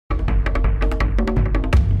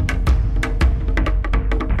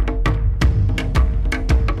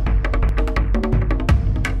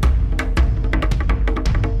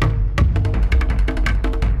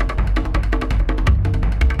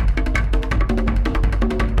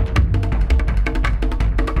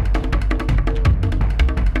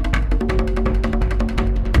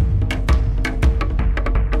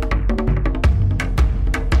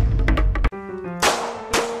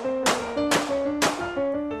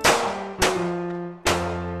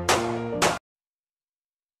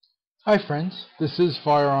Hi friends, this is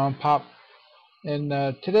FirearmPop, and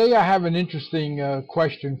today I have an interesting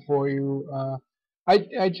question for you.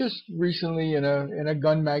 I just recently in a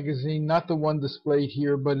gun magazine, not the one displayed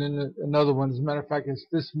here, but in another one. As a matter of fact, it's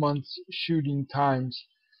this month's Shooting Times.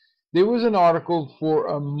 There was an article for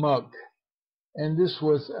a mug, and this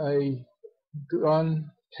was a gun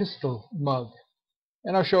pistol mug,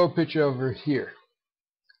 and I'll show a picture of it here.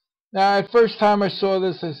 Now, at first time I saw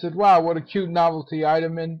this, I said, wow, what a cute novelty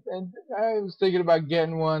item. And I was thinking about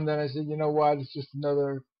getting one. Then I said, you know what, it's just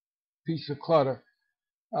another piece of clutter,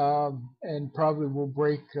 and probably will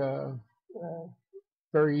break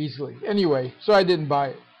very easily. Anyway, so I didn't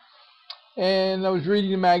buy it. And I was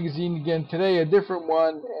reading the magazine again today, a different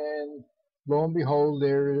one, and lo and behold,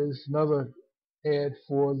 there is another ad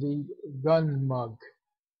for the gun mug.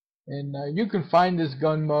 And you can find this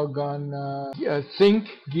gun mug on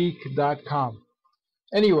thinkgeek.com.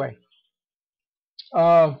 Anyway,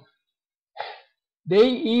 uh, they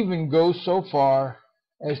even go so far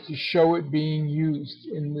as to show it being used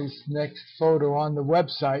in this next photo on the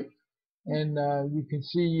website. And you can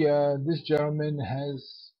see this gentleman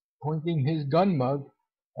has pointing his gun mug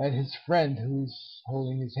at his friend who's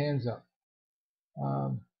holding his hands up.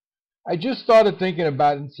 Um, I just started thinking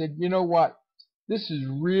about it and said, you know what? This is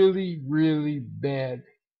really, really bad.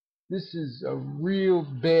 This is a real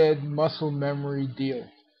bad muscle memory deal.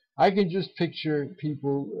 I can just picture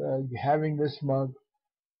people having this mug,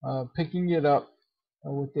 picking it up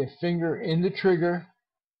with their finger in the trigger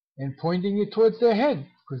and pointing it towards their head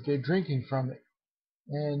because they're drinking from it.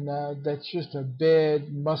 And that's just a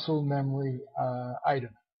bad muscle memory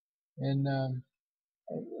item. And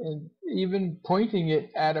even pointing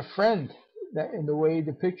it at a friend, that in the way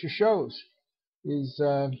the picture shows, is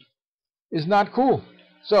not cool.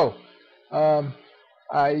 So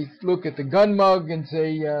I look at the gun mug and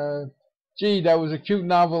say, gee, that was a cute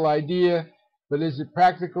novel idea, but is it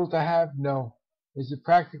practical to have? No. Is it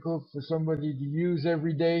practical for somebody to use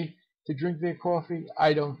every day to drink their coffee?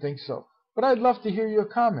 I don't think so. But I'd love to hear your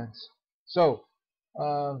comments. So,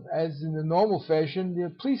 as in the normal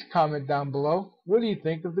fashion, please comment down below. What do you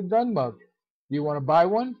think of the gun mug? Do you want to buy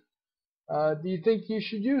one? Do you think you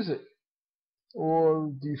should use it? Or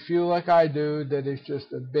do you feel like I do, that it's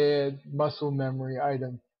just a bad muscle memory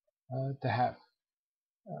item to have?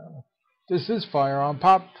 This is Firearm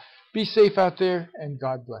Pop. Be safe out there, and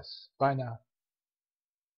God bless. Bye now.